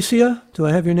Anicia? Do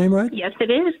I have your name right? Yes,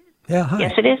 it is. Yeah, hi.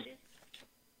 Yes, it is.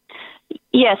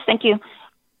 Yes, thank you.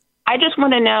 I just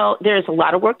want to know, there's a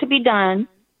lot of work to be done.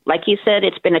 Like you said,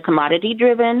 it's been a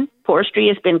commodity-driven. Forestry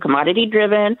has been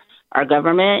commodity-driven. Our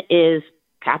government is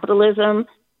capitalism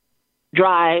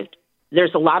driven.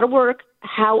 There's a lot of work.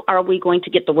 How are we going to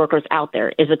get the workers out there?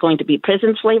 Is it going to be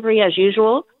prison slavery as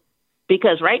usual?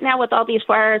 Because right now with all these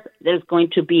fires, there's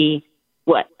going to be,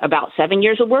 about 7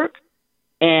 years of work?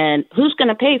 And who's going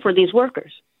to pay for these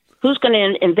workers? Who's going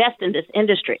to invest in this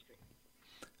industry?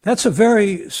 That's a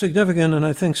very significant and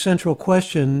I think central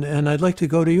question, and I'd like to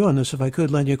go to you on this, if I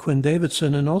could, Lenya Quinn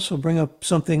Davidson, and also bring up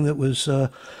something that was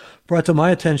brought to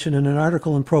my attention in an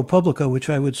article in ProPublica, which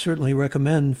I would certainly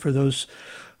recommend for those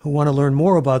who want to learn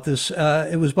more about this.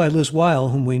 It was by Liz Weil,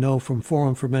 whom we know from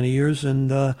Forum for many years,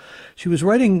 and she was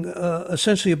writing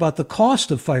essentially about the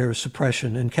cost of fire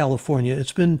suppression in California.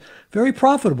 It's been very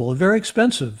profitable and very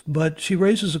expensive, but she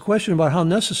raises a question about how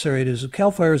necessary it is. CAL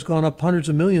FIRE has gone up hundreds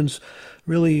of millions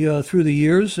really through the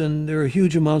years, and there are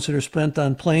huge amounts that are spent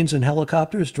on planes and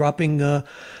helicopters dropping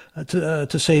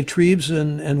to save trees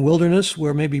and wilderness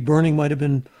where maybe burning might have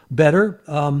been better.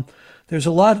 There's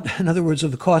a lot, in other words,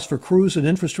 of the cost for crews and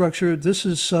infrastructure. This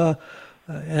is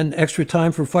and extra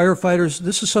time for firefighters.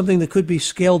 This is something that could be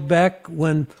scaled back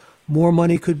when more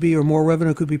money could be, or more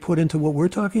revenue could be put into what we're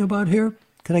talking about here.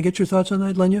 Can I get your thoughts on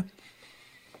that, Lenya?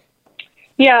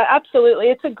 Yeah, absolutely.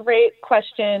 It's a great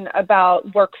question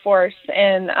about workforce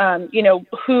and,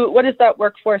 what is that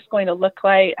workforce going to look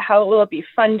like? How will it be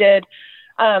funded?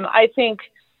 I think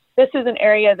this is an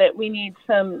area that we need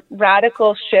some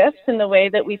radical shifts in the way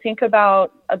that we think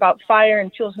about fire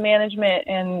and fuels management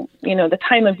and, the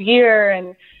time of year,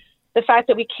 and the fact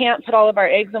that we can't put all of our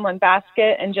eggs in one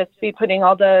basket and just be putting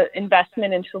all the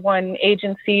investment into one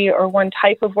agency or one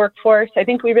type of workforce. I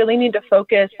think we really need to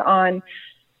focus on,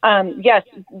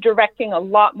 directing a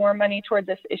lot more money toward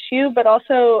this issue, but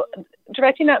also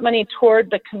directing that money toward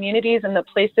the communities and the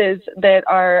places that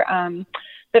are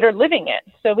living it.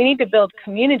 So we need to build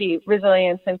community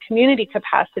resilience and community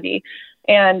capacity,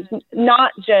 and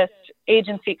not just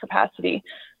agency capacity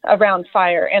around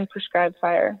fire and prescribed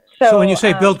fire. So when you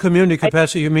say build community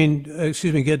capacity, you mean,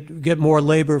 get more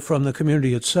labor from the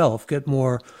community itself, get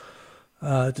more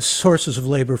the sources of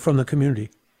labor from the community.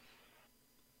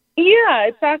 Yeah,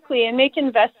 exactly. And make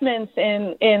investments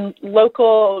in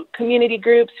local community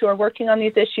groups who are working on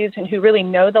these issues and who really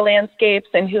know the landscapes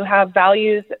and who have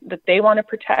values that they want to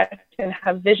protect and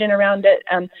have vision around it.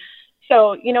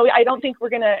 So, I don't think we're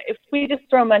going to, if we just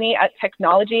throw money at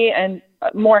technology and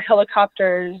more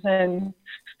helicopters and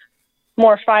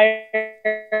more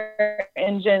fire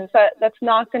engines, that's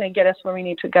not going to get us where we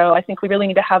need to go. I think we really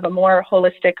need to have a more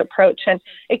holistic approach. And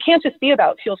it can't just be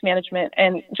about fuels management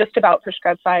and just about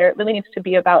prescribed fire. It really needs to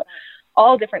be about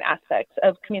all different aspects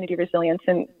of community resilience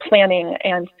and planning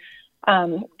and,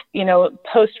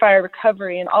 post-fire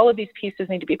recovery, and all of these pieces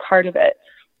need to be part of it.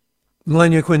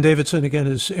 Melania Quinn Davidson, again,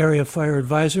 is Area Fire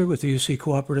Advisor with the UC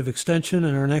Cooperative Extension.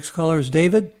 And our next caller is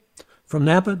David from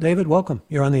Napa. David, welcome.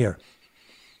 You're on the air.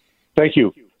 Thank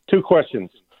you. 2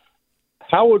 questions.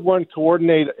 How would one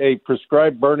coordinate a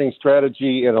prescribed burning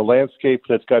strategy in a landscape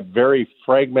that's got very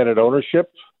fragmented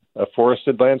ownership, a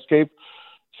forested landscape?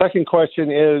 Second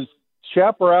question is,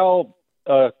 chaparral,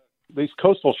 at least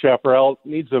coastal chaparral,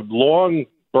 needs a long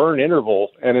burn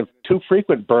interval, and if too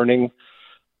frequent burning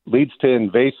leads to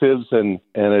invasives and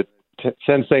it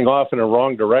sends things off in a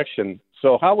wrong direction.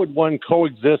 So how would one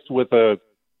coexist with a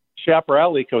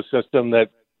chaparral ecosystem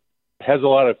that has a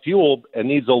lot of fuel and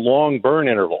needs a long burn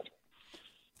interval?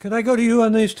 Could I go to you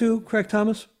on these two, Craig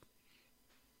Thomas?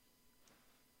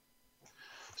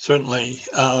 Certainly.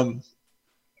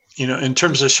 In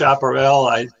terms of chaparral,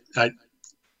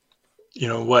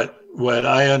 what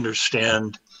I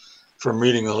understand from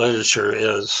reading the literature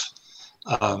is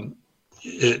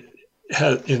it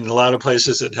has, in a lot of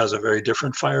places, it has a very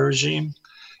different fire regime.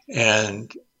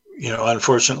 And,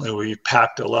 unfortunately, we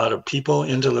packed a lot of people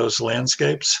into those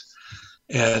landscapes,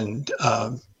 and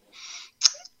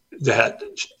that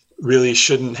really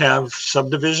shouldn't have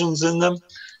subdivisions in them.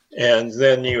 And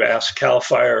then you ask CAL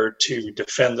FIRE to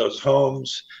defend those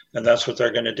homes, and that's what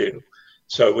they're going to do.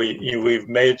 So we've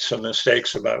made some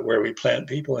mistakes about where we plant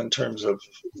people in terms of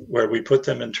where we put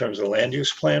them in terms of land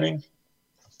use planning.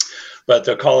 But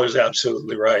the caller's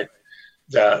absolutely right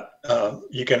that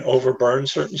you can overburn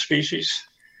certain species,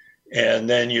 and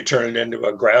then you turn it into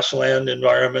a grassland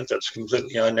environment that's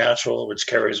completely unnatural, which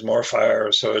carries more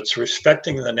fire. So it's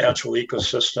respecting the natural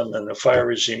ecosystem and the fire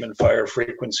regime and fire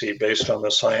frequency based on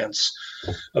the science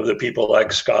of the people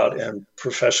like Scott and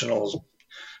professionals,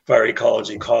 fire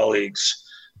ecology colleagues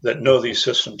that know these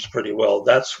systems pretty well.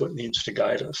 That's what needs to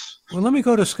guide us. Well, let me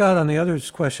go to Scott on the other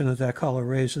question that caller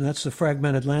raised, and that's the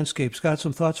fragmented landscape. Scott,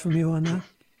 some thoughts from you on that?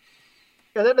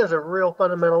 Yeah, that is a real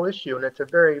fundamental issue, and it's a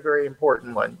very, very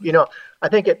important one. I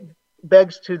think it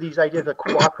begs to these ideas of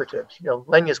cooperatives.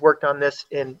 Lenya's worked on this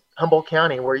in Humboldt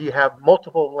County, where you have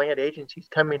multiple land agencies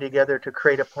coming together to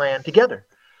create a plan together,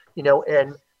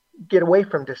 and get away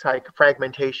from just like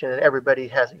fragmentation, and everybody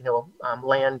has,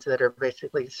 lands that are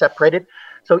basically separated.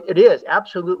 So it is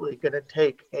absolutely going to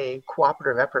take a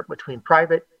cooperative effort between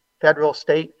private, federal,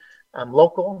 state,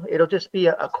 local. It'll just be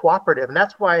a cooperative. And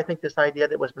that's why I think this idea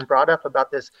that was been brought up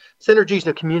about this synergies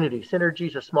of community,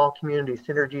 synergies of small communities,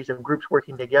 synergies of groups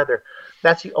working together,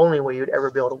 that's the only way you'd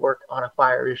ever be able to work on a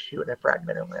fire issue in a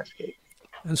fragmented landscape.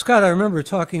 And Scott, I remember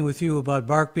talking with you about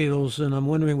bark beetles, and I'm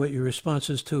wondering what your response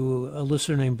is to a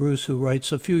listener named Bruce who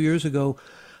writes, a few years ago,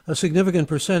 a significant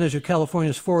percentage of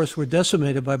California's forests were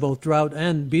decimated by both drought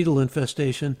and beetle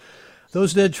infestation.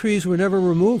 Those dead trees were never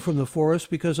removed from the forest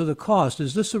because of the cost.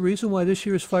 Is this the reason why this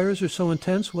year's fires are so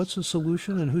intense? What's the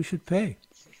solution, and who should pay?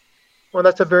 Well,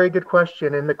 that's a very good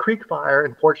question. And the Creek Fire,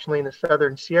 unfortunately, in the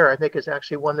Southern Sierra, I think is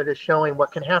actually one that is showing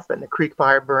what can happen. The Creek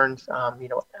Fire burns,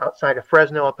 outside of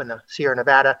Fresno up in the Sierra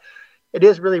Nevada. It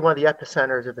is really one of the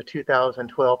epicenters of the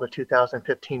 2012 to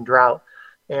 2015 drought,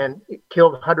 and it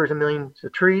killed hundreds of millions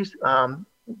of trees.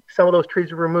 Some of those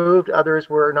trees were removed, others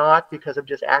were not because of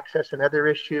just access and other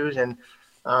issues and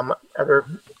other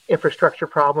infrastructure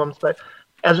problems. But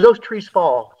as those trees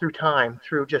fall through time,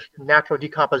 through just natural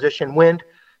decomposition, wind,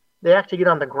 they actually get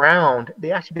on the ground,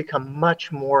 they actually become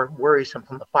much more worrisome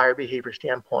from the fire behavior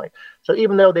standpoint. So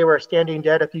even though they were standing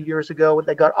dead a few years ago,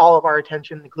 they got all of our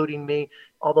attention, including me,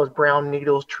 all those brown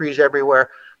needles, trees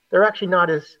everywhere. They're actually not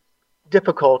as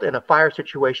difficult in a fire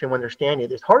situation when they're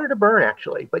standing. It's harder to burn,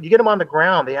 actually, but you get them on the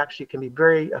ground, they actually can be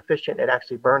very efficient at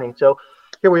actually burning. So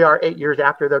here we are 8 years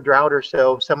after the drought or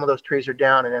so, some of those trees are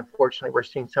down, and unfortunately we're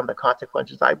seeing some of the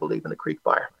consequences, I believe, in the Creek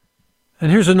Fire. And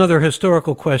here's another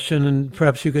historical question, and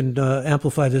perhaps you can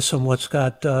amplify this somewhat,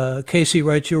 Scott. Casey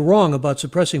writes, you're wrong about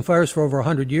suppressing fires for over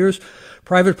 100 years.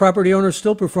 Private property owners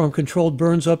still perform controlled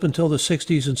burns up until the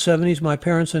 60s and 70s. My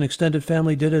parents and extended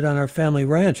family did it on our family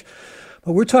ranch.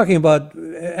 But we're talking about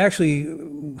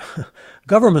actually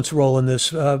government's role in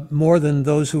this more than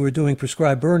those who were doing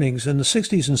prescribed burnings. And the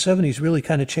 60s and 70s really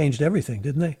kind of changed everything,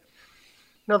 didn't they?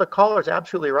 No, the caller's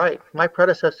absolutely right. My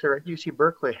predecessor at UC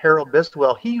Berkeley, Harold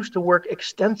Biswell, he used to work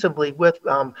extensively with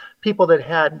people that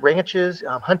had ranches,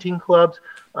 hunting clubs,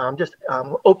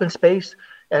 open space.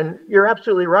 And you're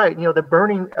absolutely right. The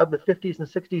burning of the 50s and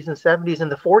 60s and 70s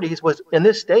and the 40s was in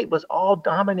this state was all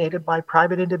dominated by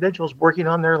private individuals working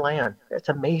on their land. It's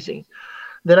amazing.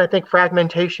 Then I think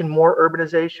fragmentation, more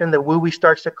urbanization, the WUI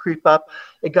starts to creep up.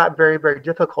 It got very, very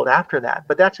difficult after that.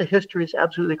 But that's a history is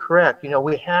absolutely correct.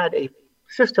 We had a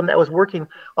system that was working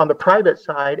on the private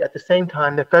side at the same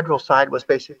time the federal side was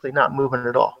basically not moving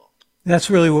at all. That's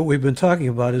really what we've been talking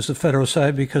about is the federal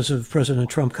side because of President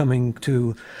Trump coming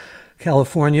to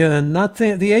California, and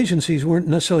the agencies weren't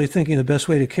necessarily thinking the best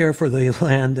way to care for the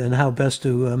land and how best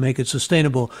to make it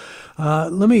sustainable.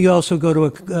 Let me also go to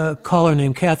a caller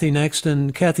named Kathy next,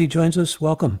 and Kathy joins us.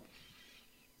 Welcome.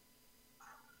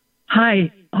 Hi,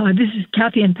 this is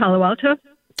Kathy in Palo Alto.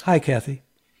 Hi, Kathy.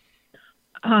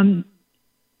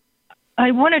 I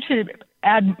wanted to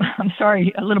add,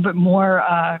 a little bit more,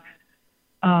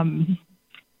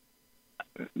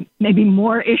 maybe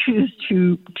more issues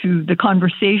to the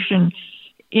conversation.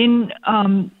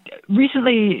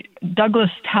 Recently,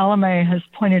 Douglas Talamay has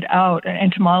pointed out, an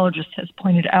entomologist has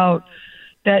pointed out,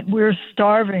 that we're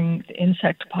starving the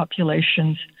insect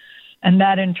populations, and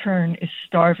that in turn is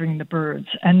starving the birds.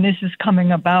 And this is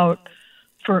coming about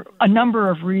for a number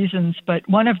of reasons, but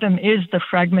one of them is the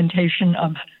fragmentation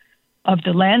of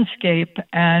the landscape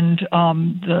and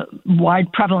the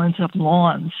wide prevalence of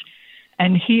lawns.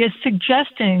 And he is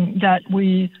suggesting that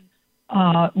we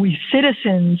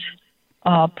citizens,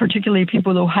 particularly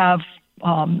people who have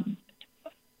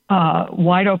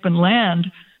wide open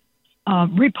land,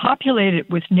 repopulate it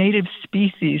with native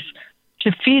species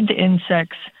to feed the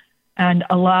insects and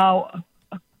allow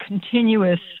a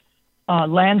continuous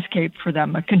landscape for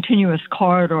them, a continuous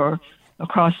corridor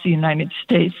across the United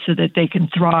States so that they can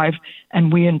thrive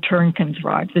and we in turn can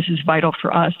thrive. This is vital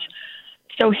for us.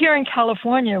 So here in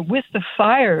California, with the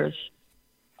fires,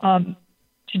 to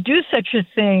do such a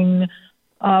thing,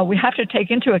 we have to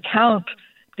take into account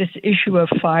this issue of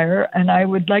fire. And I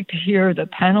would like to hear the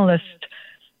panelists'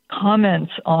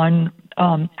 comments on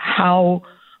how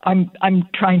I'm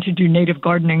trying to do native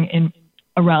gardening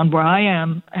around where I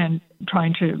am and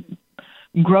trying to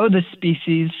grow the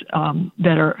species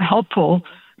that are helpful,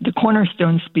 the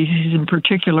cornerstone species in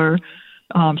particular,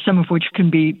 some of which can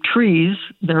be trees.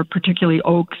 They're particularly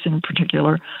oaks in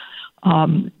particular.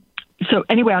 So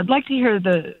anyway, I'd like to hear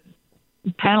the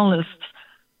panelists'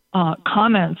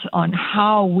 comments on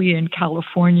how we in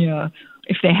California,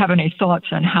 if they have any thoughts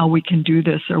on how we can do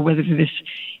this or whether this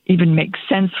even makes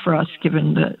sense for us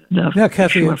given the yeah,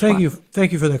 Kathy, thank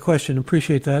you for that question.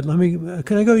 Appreciate that.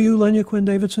 Can I go to you, Lenya Quinn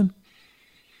Davidson?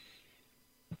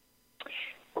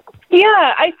 Yeah,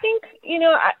 I think,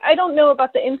 I don't know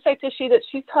about the insect issue that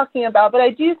she's talking about, but I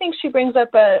do think she brings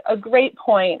up a great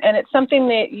point, and it's something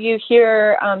that you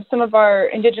hear some of our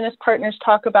Indigenous partners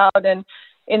talk about and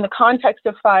in the context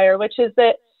of fire, which is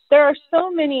that there are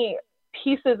so many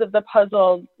pieces of the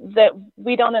puzzle that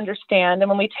we don't understand, and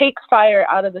when we take fire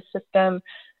out of the system,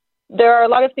 there are a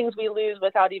lot of things we lose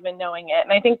without even knowing it.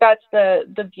 And I think that's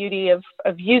the beauty of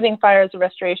using fire as a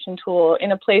restoration tool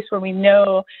in a place where we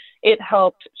know it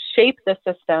helped shape the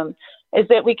system, is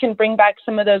that we can bring back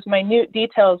some of those minute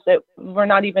details that we're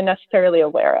not even necessarily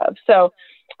aware of. So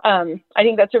I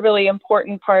think that's a really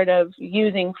important part of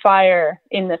using fire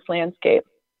in this landscape.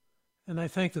 And I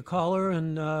thank the caller.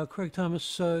 And Craig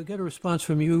Thomas, get a response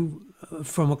from you,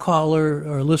 from a caller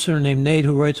or a listener named Nate,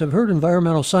 who writes, I've heard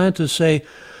environmental scientists say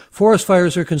forest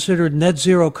fires are considered net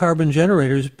zero carbon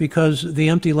generators because the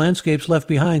empty landscapes left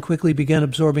behind quickly began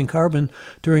absorbing carbon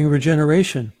during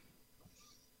regeneration.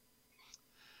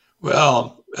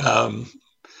 Well,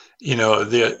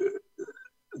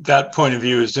 that point of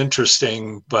view is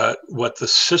interesting, but what the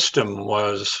system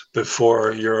was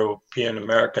before European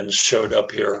Americans showed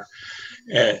up here,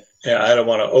 and I don't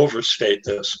want to overstate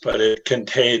this, but it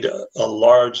contained a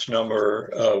large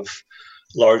number of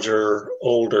larger,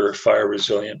 older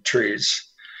fire-resilient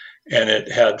trees. And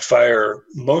it had fire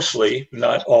mostly,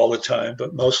 not all the time,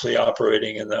 but mostly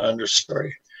operating in the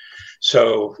understory.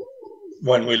 So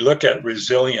when we look at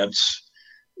resilience,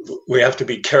 we have to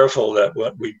be careful that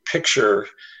what we picture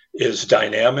is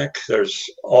dynamic. There's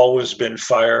always been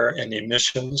fire and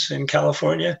emissions in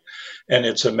California, and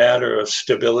it's a matter of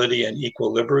stability and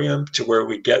equilibrium to where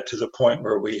we get to the point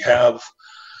where we have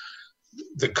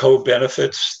the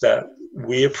co-benefits that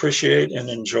we appreciate and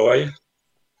enjoy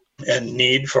and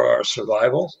need for our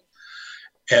survival,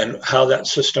 and how that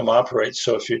system operates.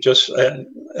 So if you just,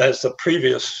 as the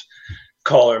previous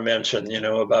caller mentioned,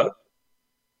 about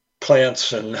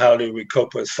plants and how do we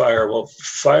cope with fire? Well,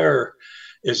 fire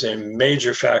is a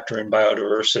major factor in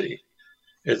biodiversity.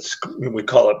 We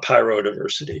call it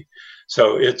pyrodiversity.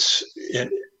 So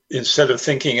instead of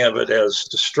thinking of it as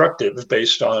destructive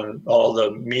based on all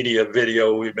the media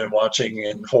video we've been watching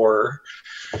in horror,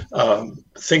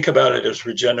 think about it as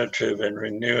regenerative and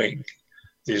renewing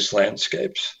these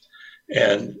landscapes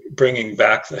and bringing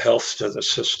back the health to the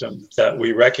system that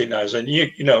we recognize. And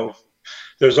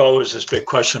there's always this big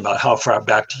question about how far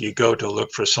back do you go to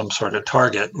look for some sort of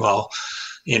target? Well,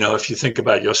 if you think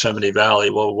about Yosemite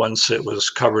Valley, well, once it was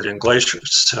covered in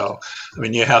glaciers. So,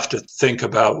 you have to think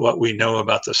about what we know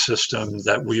about the system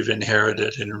that we've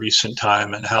inherited in recent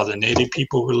time and how the native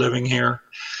people were living here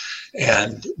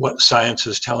and what science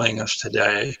is telling us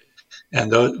today.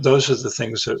 And those are the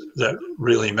things that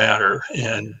really matter.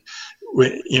 And,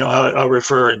 I'll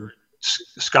refer, and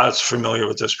Scott's familiar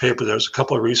with this paper. There's a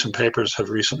couple of recent papers have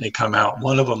recently come out.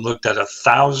 One of them looked at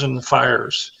 1,000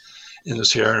 fires in the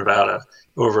Sierra Nevada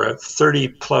over a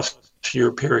 30-plus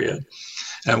year period.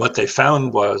 And what they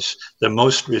found was the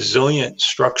most resilient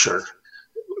structure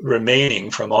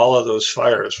remaining from all of those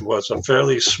fires was a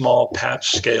fairly small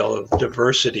patch scale of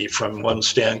diversity from one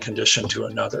stand condition to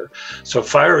another. So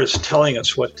fire is telling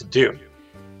us what to do.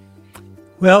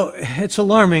 Well, it's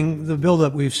alarming, the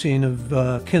buildup we've seen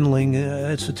of kindling.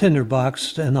 It's a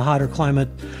tinderbox, and the hotter climate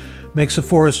makes the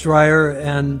forest drier,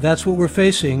 and that's what we're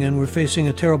facing. And we're facing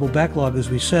a terrible backlog, as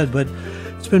we said. But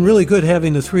it's been really good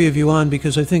having the three of you on,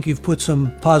 because I think you've put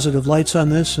some positive lights on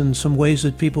this and some ways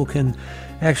that people can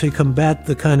actually combat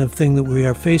the kind of thing that we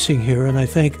are facing here. And I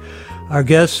thank our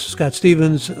guests, Scott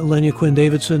Stevens, Lenya Quinn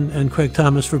Davidson, and Craig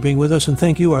Thomas, for being with us. And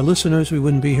thank you, our listeners. We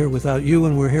wouldn't be here without you.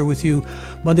 And we're here with you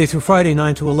Monday through Friday,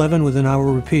 9 to 11, with an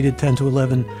hour repeated 10 to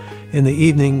 11 in the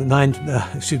evening, 10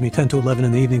 to 11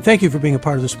 in the evening. Thank you for being a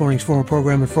part of this morning's Forum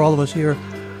program. And for all of us here,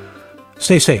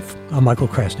 stay safe. I'm Michael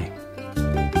Krasny.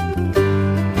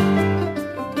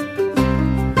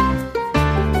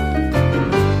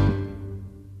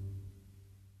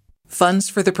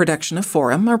 Funds for the production of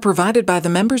Forum are provided by the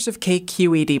members of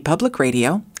KQED Public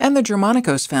Radio and the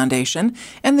Germanicos Foundation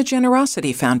and the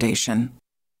Generosity Foundation.